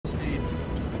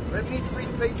Red Meat 3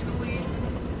 takes the lead.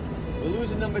 We're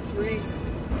losing number 3.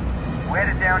 We're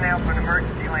headed down now for an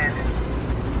emergency landing.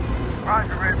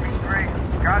 Roger, Red Meat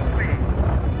 3. Godspeed.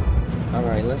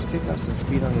 Alright, let's pick up some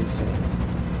speed on this thing.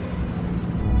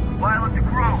 Pilot to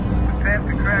crew. Prepare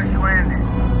for crash landing.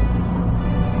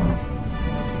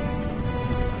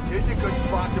 Here's a good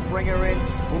spot to bring her in.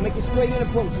 We'll make a straight in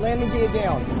approach. Landing gear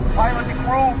down. Pilot to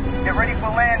crew. Get ready for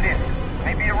landing.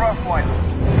 Maybe a rough one.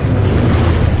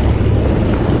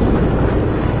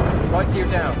 Right gear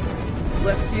down.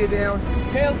 Left gear down.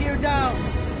 Tail gear down.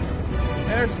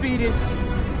 Airspeed is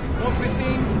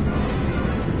 115.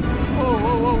 Whoa,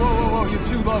 whoa, whoa, whoa, whoa, whoa. You're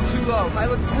too low, too low.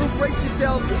 Pilot crew, brace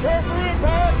yourself. Prepare for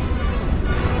impact.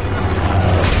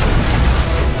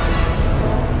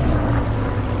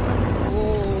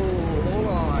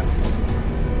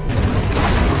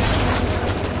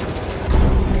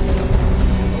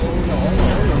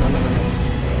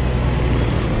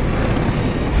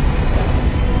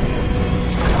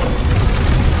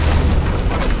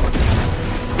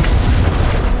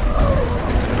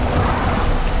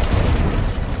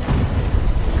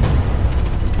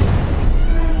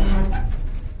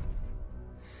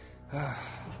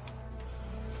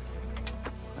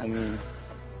 I mean,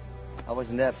 I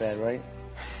wasn't that bad, right?